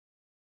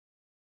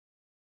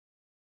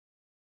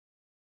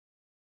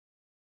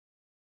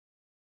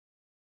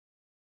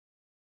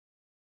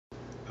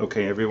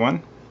Okay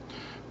everyone,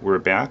 we're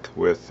back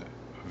with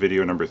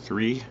video number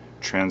 3,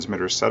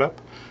 transmitter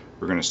setup.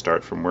 We're going to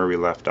start from where we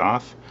left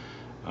off.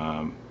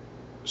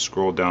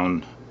 Scroll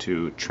down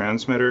to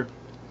transmitter,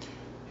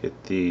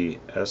 hit the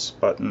S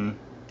button.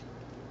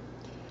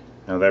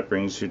 Now that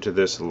brings you to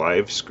this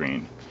live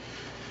screen.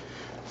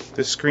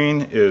 This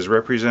screen is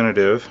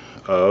representative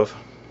of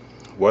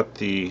what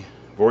the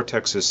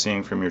Vortex is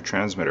seeing from your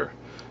transmitter.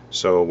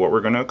 So what we're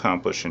going to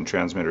accomplish in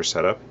transmitter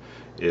setup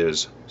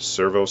is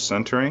servo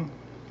centering,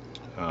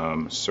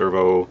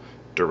 servo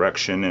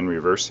direction and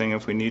reversing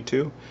if we need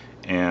to,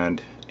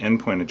 and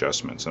endpoint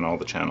adjustments in all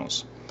the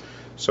channels.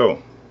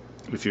 So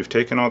if you've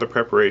taken all the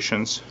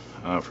preparations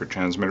for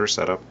transmitter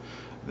setup,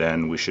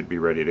 then we should be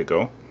ready to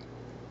go.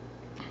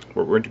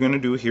 What we're going to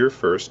do here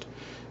first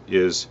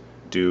is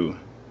do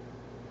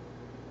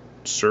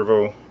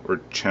servo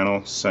or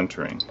channel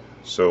centering.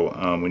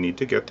 So we need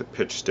to get the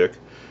pitch stick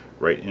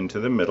right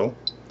into the middle,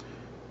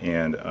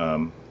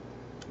 and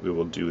we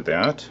will do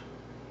that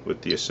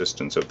with the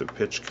assistance of the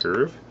pitch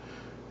curve.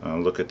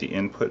 Look at the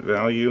input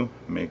value,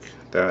 make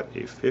that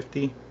a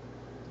 50,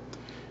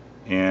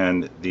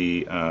 and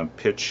the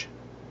pitch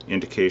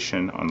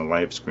indication on the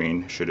live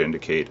screen should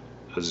indicate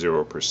a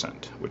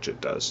 0%, which it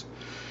does.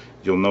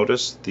 You'll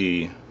notice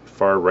the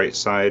far right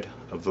side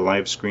of the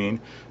live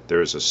screen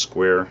there is a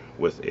square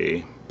with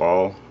a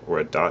ball or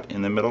a dot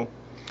in the middle.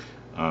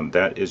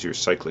 That is your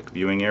cyclic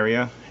viewing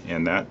area,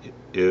 and that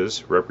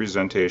is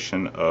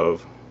representation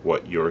of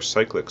what your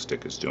cyclic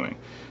stick is doing.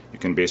 You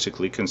can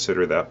basically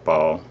consider that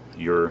ball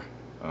your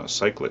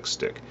cyclic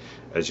stick.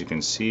 As you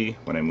can see,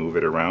 when I move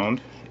it around,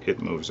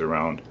 it moves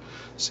around.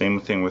 Same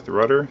thing with the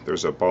rudder.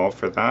 There's a ball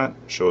for that.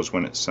 Shows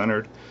when it's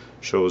centered,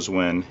 shows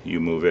when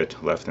you move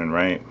it left and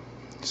right.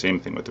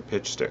 Same thing with the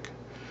pitch stick.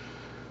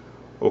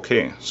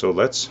 Okay, so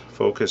let's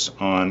focus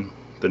on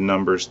the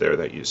numbers there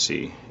that you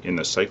see. In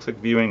the cyclic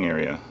viewing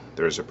area,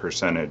 there's a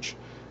percentage.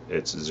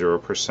 It's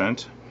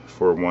 0%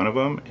 for one of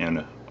them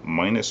and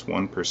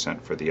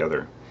 -1% for the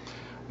other.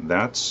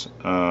 That's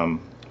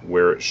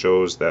where it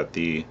shows that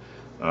the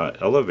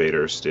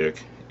elevator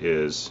stick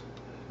is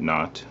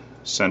not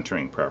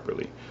centering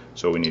properly.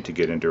 So we need to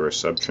get into our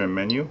sub-trim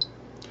menu,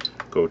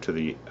 go to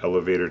the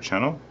elevator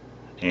channel,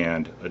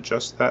 and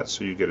adjust that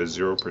so you get a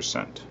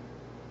 0%.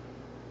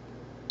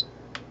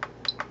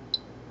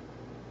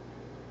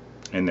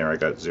 And there I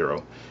got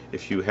 0.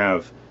 If you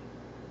have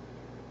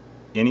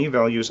any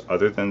values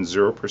other than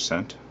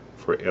 0%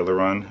 for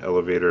aileron,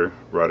 elevator,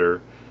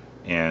 rudder,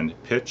 and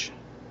pitch,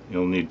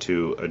 you'll need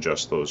to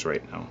adjust those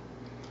right now.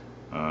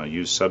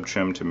 Use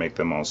sub-trim to make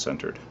them all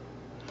centered.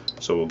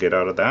 So we'll get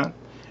out of that,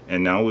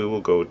 and now we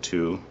will go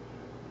to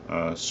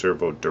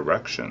servo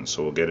direction.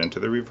 So we'll get into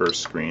the reverse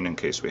screen in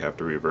case we have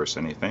to reverse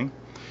anything.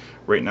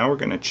 Right now we're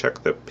going to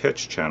check the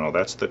pitch channel.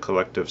 That's the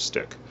collective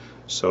stick.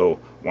 So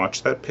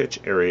watch that pitch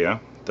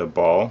area. The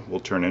ball will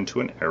turn into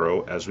an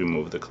arrow as we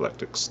move the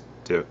collective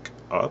stick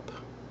up.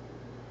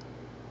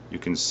 You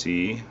can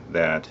see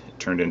that it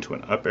turned into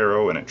an up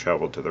arrow and it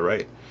traveled to the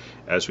right.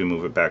 As we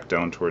move it back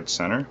down towards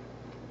center,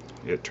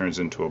 it turns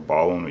into a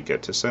ball when we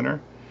get to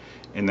center,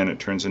 and then it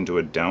turns into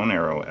a down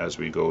arrow as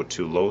we go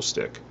to low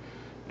stick,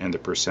 and the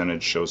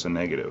percentage shows a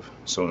negative.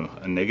 So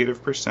a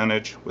negative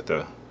percentage with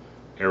a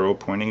arrow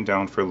pointing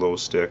down for low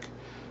stick,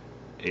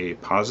 a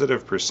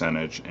positive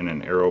percentage and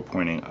an arrow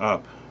pointing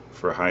up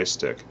for high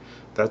stick.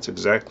 That's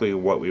exactly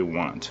what we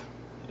want.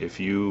 If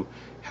you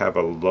have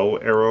a low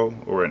arrow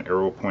or an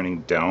arrow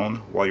pointing down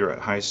while you're at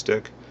high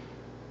stick,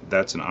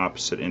 that's an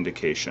opposite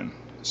indication.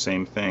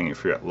 Same thing,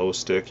 if you're at low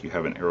stick, you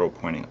have an arrow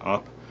pointing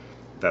up,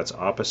 that's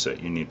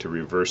opposite. You need to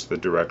reverse the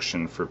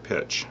direction for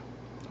pitch.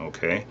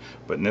 Okay,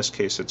 but in this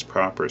case it's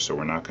proper, so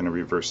we're not going to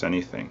reverse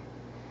anything.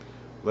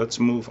 Let's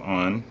move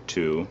on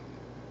to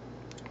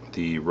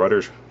the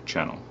rudder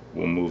channel.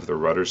 We'll move the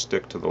rudder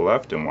stick to the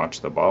left and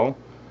watch the ball.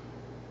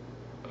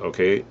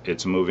 Okay,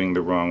 it's moving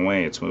the wrong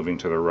way, it's moving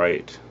to the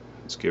right.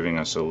 It's giving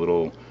us a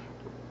little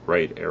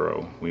right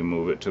arrow. We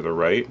move it to the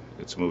right,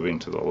 it's moving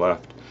to the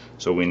left.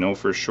 So we know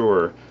for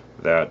sure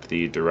that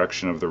the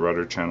direction of the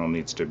rudder channel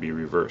needs to be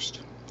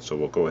reversed. So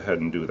we'll go ahead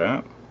and do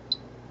that.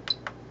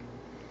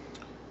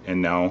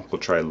 And now we'll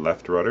try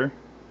left rudder.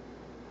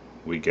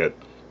 We get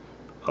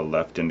a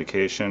left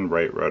indication,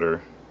 right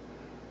rudder,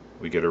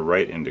 we get a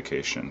right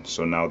indication.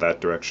 So now that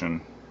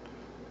direction,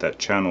 that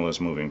channel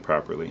is moving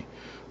properly.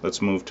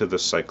 Let's move to the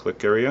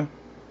cyclic area.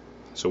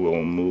 So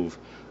we'll move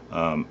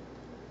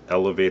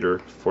elevator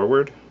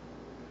forward,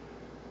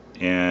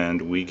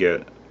 and we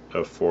get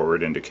a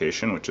forward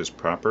indication, which is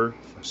proper.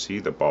 See,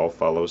 the ball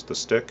follows the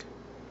stick.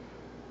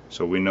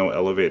 So we know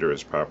elevator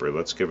is proper.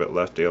 Let's give it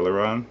left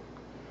aileron.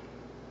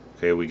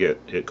 Okay, we get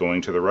it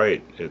going to the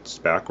right. It's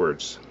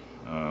backwards.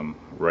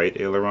 Right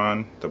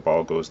aileron, the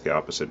ball goes the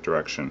opposite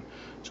direction.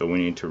 So we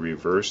need to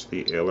reverse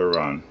the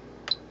aileron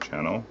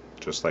channel,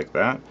 just like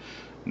that.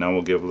 Now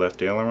we'll give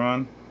left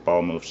aileron,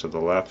 ball moves to the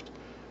left,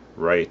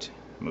 right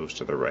moves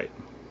to the right.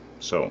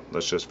 So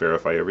let's just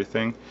verify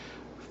everything.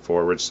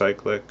 Forward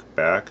cyclic,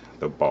 back,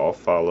 the ball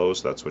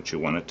follows, that's what you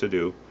want it to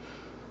do.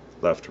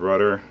 Left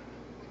rudder,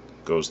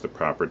 goes the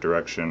proper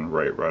direction,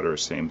 right rudder,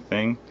 same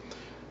thing.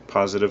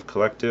 Positive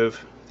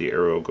collective, the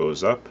arrow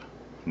goes up.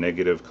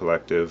 Negative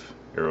collective,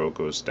 arrow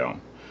goes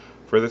down.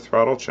 For the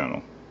throttle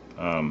channel,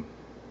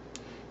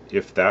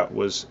 if that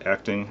was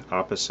acting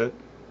opposite,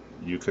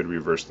 you could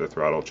reverse the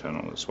throttle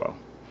channel as well.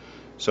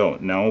 So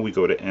now we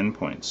go to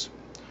endpoints.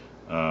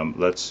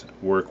 Let's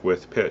work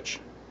with pitch.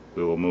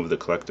 We will move the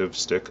collective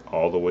stick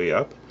all the way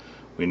up.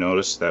 We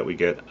notice that we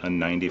get a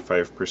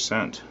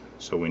 95%.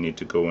 So we need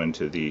to go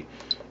into the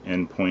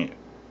endpoint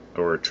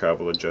or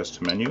travel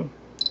adjust menu,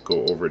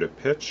 go over to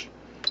pitch,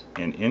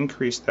 and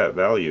increase that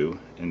value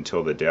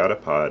until the data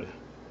pod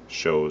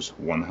shows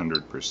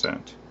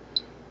 100%.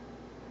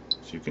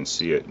 So you can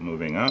see it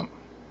moving up,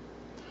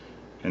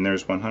 and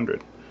there's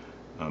 100.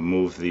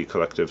 Move the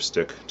collective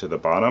stick to the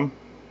bottom.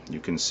 You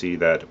can see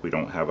that we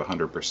don't have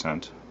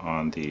 100%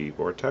 on the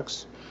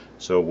Vortex,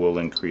 so we'll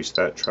increase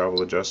that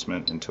travel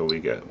adjustment until we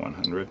get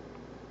 100.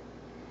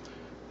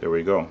 There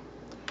we go.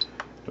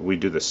 We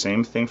do the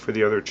same thing for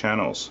the other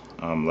channels.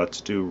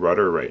 Let's do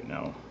rudder right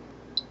now.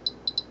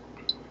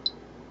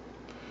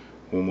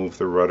 We'll move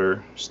the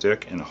rudder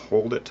stick and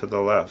hold it to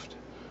the left,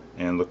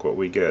 and look what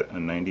we get, a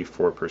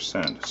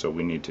 94%. So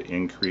we need to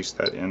increase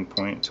that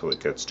endpoint until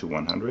it gets to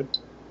 100.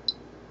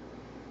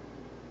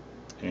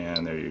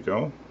 And there you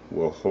go.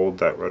 We'll hold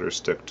that rudder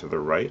stick to the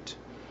right,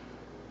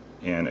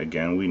 and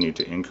again we need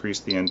to increase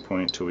the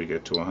endpoint till we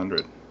get to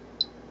 100.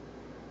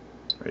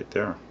 Right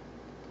there.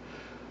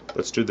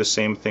 Let's do the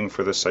same thing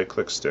for the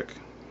cyclic stick.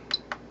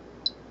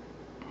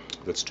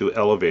 Let's do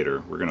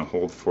elevator. We're going to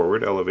hold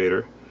forward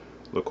elevator.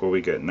 Look where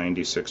we get,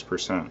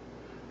 96%.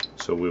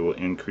 So we will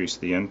increase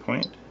the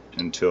endpoint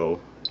until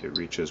it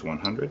reaches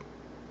 100.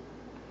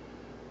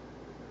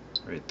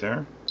 Right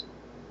there.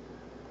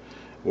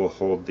 We'll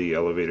hold the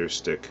elevator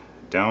stick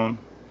down,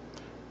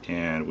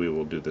 and we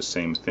will do the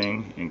same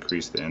thing,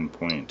 increase the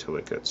endpoint until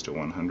it gets to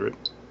 100.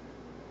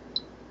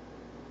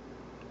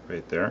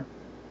 Right there.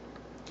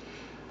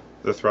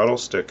 The throttle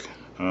stick,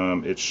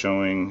 it's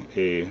showing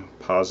a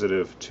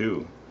positive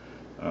 2.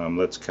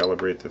 Let's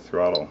calibrate the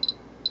throttle.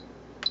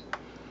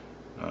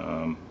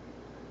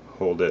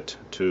 Hold it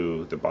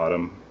to the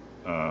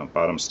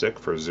bottom stick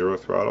for 0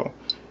 throttle,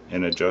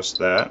 and adjust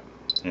that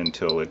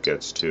until it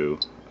gets to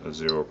a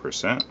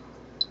 0%.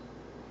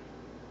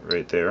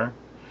 Right there.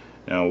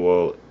 Now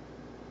we'll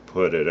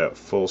put it at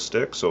full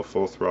stick, so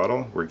full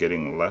throttle. We're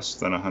getting less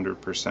than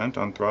 100%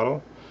 on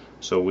throttle,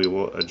 so we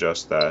will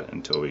adjust that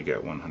until we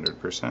get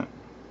 100%.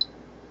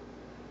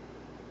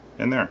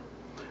 And there.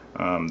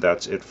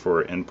 That's it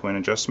for endpoint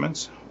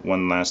adjustments.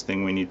 One last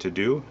thing we need to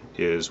do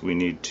is we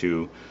need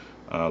to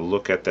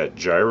look at that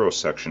gyro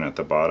section at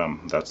the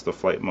bottom. That's the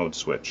flight mode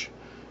switch,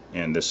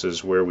 and this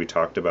is where we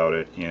talked about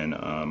it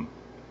in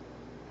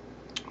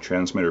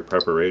transmitter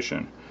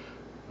preparation.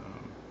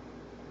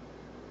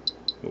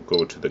 We'll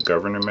go to the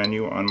governor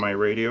menu on my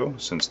radio,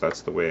 since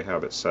that's the way I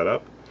have it set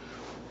up.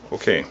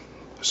 Okay,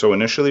 so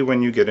initially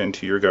when you get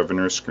into your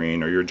governor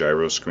screen or your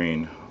gyro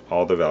screen,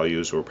 all the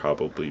values will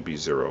probably be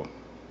 0.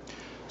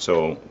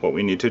 So what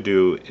we need to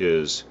do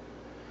is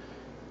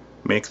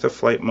make the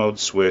flight mode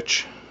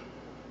switch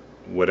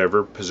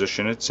whatever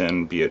position it's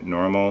in, be it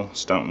normal,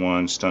 stunt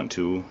 1, stunt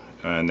 2,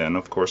 and then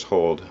of course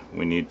hold.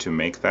 We need to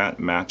make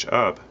that match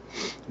up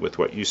with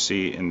what you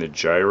see in the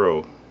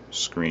gyro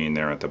screen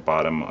there at the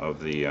bottom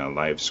of the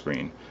live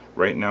screen.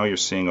 Right now you're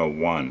seeing a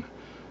 1.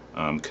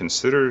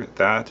 Consider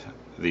that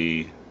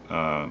the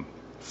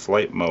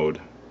flight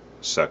mode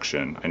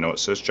section. I know it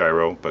says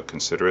gyro, but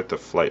consider it the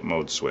flight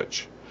mode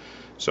switch.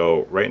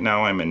 So right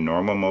now I'm in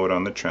normal mode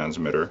on the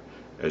transmitter,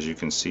 as you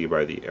can see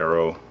by the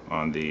arrow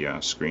on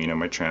the screen of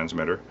my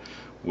transmitter.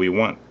 We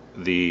want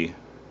the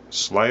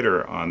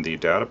slider on the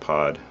data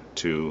pod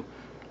to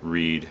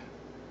read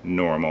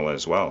normal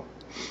as well.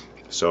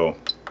 So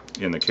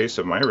in the case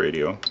of my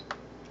radio,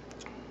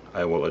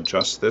 I will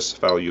adjust this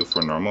value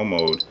for normal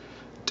mode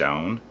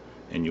down,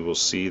 and you will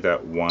see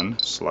that 1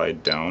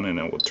 slide down, and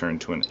it will turn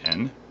to an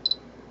N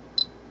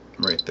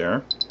right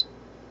there.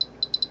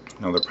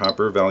 Now the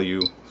proper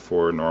value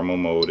for normal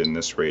mode in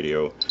this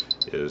radio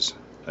is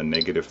a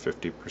negative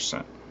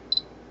 50%.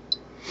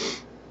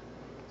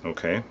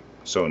 Okay,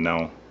 so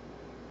now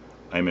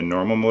I'm in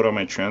normal mode on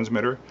my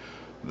transmitter.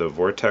 The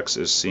Vortex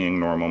is seeing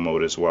normal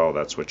mode as well.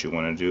 That's what you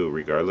want to do.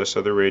 Regardless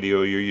of the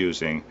radio you're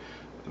using,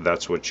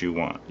 that's what you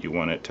want. You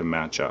want it to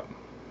match up.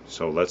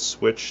 So let's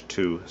switch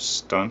to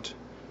stunt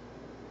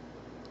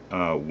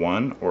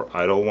 1 or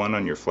idle 1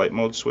 on your flight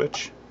mode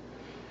switch.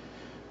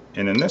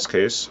 And in this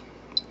case,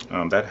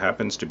 that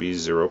happens to be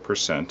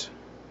 0%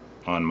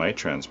 on my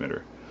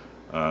transmitter.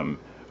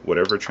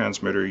 Whatever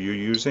transmitter you're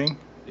using,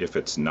 if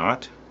it's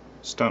not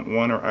stunt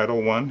 1 or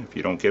idle 1, if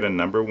you don't get a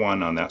number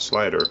 1 on that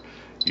slider,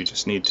 you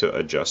just need to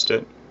adjust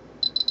it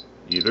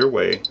either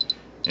way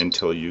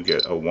until you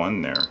get a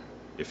 1 there.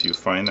 If you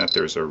find that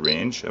there's a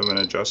range of an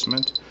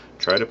adjustment,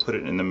 try to put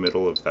it in the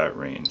middle of that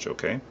range,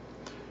 okay?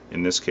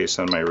 In this case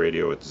on my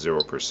radio it's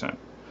 0%.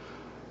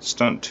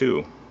 Stunt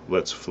 2,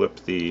 let's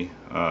flip the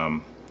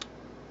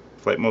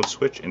flight mode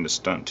switch into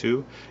stunt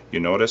 2. You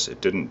notice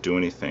it didn't do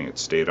anything, it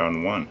stayed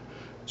on 1.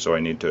 So I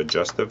need to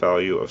adjust the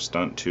value of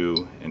stunt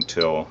 2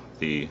 until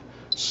the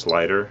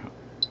slider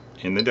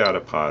in the data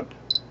pod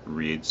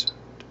reads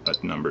a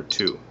number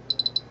 2.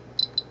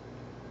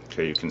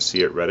 Okay, you can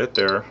see it read it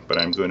there, but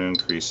I'm going to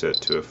increase it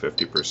to a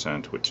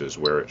 50%, which is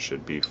where it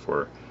should be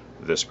for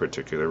this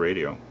particular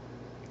radio.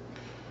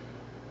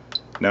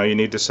 Now you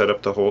need to set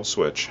up the hold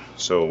switch.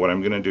 So what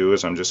I'm going to do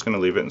is I'm just going to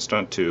leave it in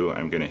stunt 2.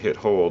 I'm going to hit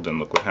hold, and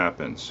look what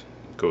happens.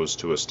 It goes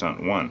to a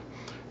stunt 1.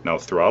 Now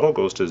throttle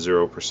goes to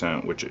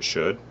 0%, which it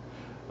should,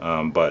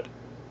 but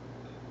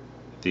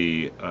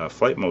the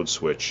flight mode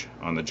switch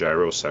on the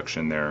gyro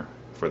section there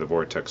for the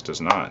Vortex does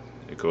not.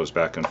 It goes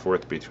back and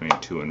forth between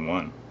 2 and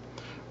 1.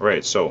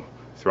 Alright, so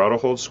throttle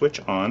hold switch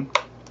on.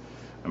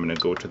 I'm going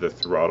to go to the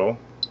throttle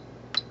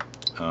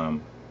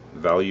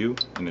value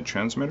in the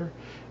transmitter,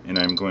 and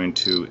I'm going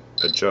to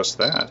adjust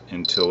that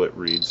until it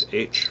reads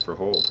H for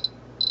hold.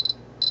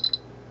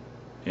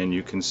 And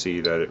you can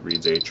see that it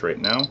reads H right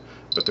now,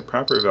 but the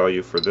proper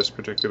value for this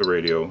particular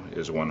radio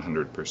is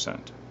 100%.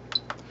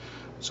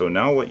 So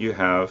now what you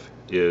have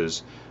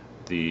is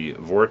the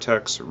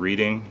Vortex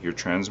reading your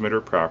transmitter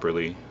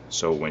properly,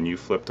 so when you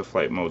flip the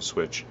flight mode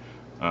switch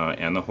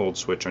and the hold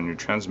switch on your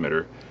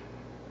transmitter,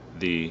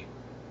 the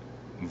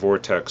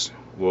Vortex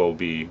will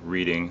be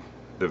reading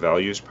the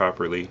values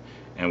properly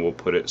and will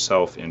put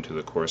itself into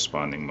the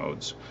corresponding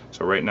modes.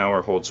 So right now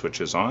our hold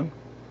switch is on.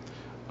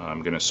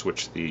 I'm going to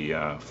switch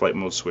the flight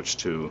mode switch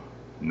to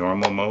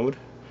normal mode.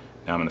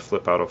 Now I'm going to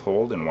flip out of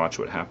hold and watch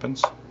what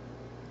happens.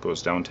 It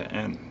goes down to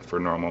N for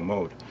normal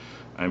mode.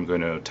 I'm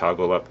going to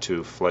toggle up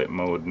to flight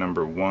mode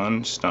number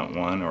 1, stunt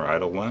 1, or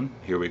idle 1.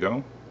 Here we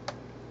go.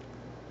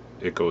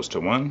 It goes to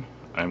 1.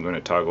 I'm going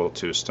to toggle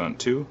to stunt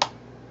 2.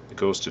 It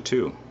goes to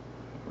 2.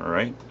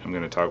 Alright, I'm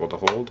going to toggle to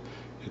hold.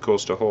 It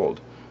goes to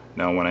hold.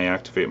 Now when I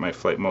activate my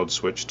flight mode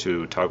switch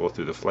to toggle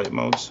through the flight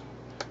modes,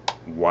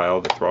 while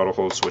the throttle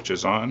hold switch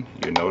is on,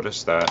 you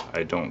notice that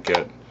I don't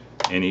get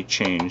any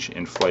change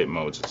in flight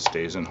modes. It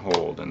stays in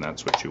hold, and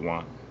that's what you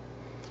want.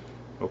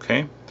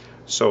 Okay,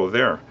 so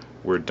there,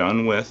 we're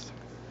done with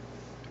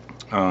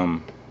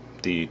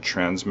the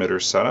transmitter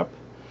setup.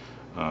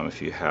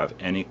 If you have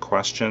any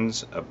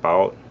questions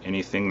about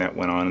anything that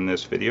went on in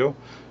this video,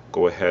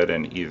 go ahead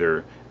and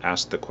either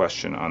ask the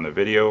question on the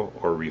video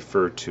or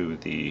refer to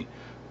the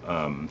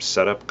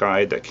setup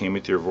guide that came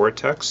with your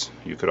Vortex.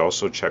 You could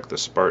also check the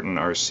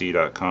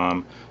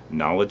SpartanRC.com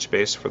knowledge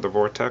base for the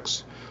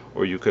Vortex,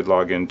 or you could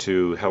log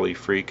into Heli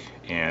Freak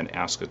and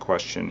ask a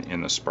question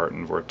in the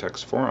Spartan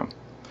Vortex forum.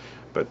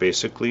 But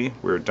basically,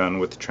 we're done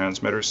with the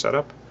transmitter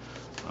setup.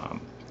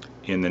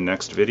 In the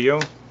next video,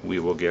 we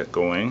will get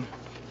going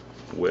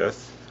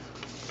with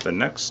the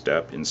next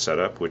step in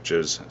setup, which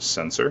is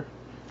sensor,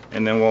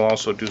 and then we'll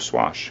also do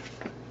swash.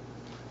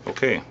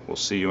 Okay, we'll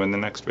see you in the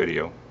next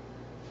video.